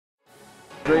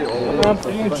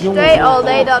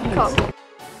DreAllDay.com.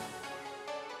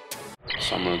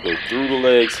 So I'm going to go through the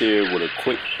legs here with a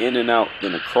quick in and out,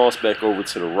 then a cross back over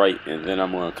to the right, and then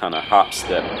I'm going to kind of hop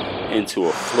step into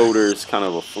a floater. It's kind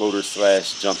of a floater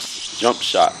slash jump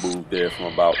shot move there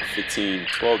from about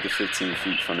 12 to 15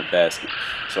 feet from the basket.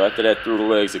 So after that, through the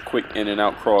legs, a quick in and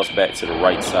out cross back to the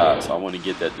right side. So I want to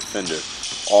get that defender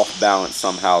off balance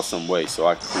somehow, some way, so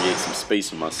I can create some space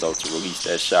for myself to release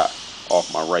that shot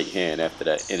off my right hand after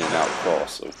that in and out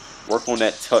cross. So work on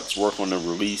that touch, work on the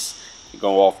release.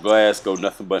 Go off glass, go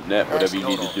nothing but net, whatever you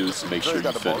need to do to make sure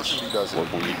you finish.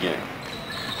 Work on your game.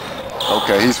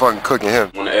 Okay, he's fucking cooking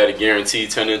him. Want to add a guaranteed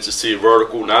 10 inches to your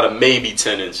vertical, not a maybe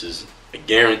 10 inches. A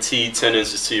guaranteed 10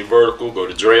 inches to your vertical. Go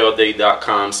to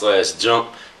DreAllDay.com/jump.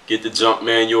 Get the jump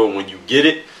manual. When you get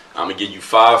it, I'm going to give you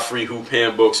 5 free hoop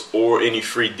handbooks or any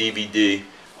free DVD.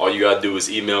 All you got to do is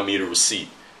email me the receipt.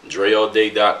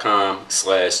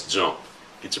 DreAllDay.com/jump.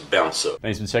 Get your bounce up.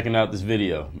 Thanks for checking out this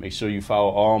video. Make sure you follow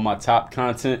all my top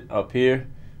content up here.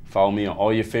 Follow me on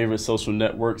all your favorite social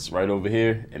networks right over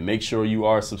here. And make sure you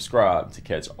are subscribed to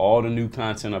catch all the new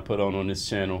content I put on this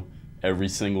channel every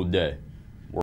single day.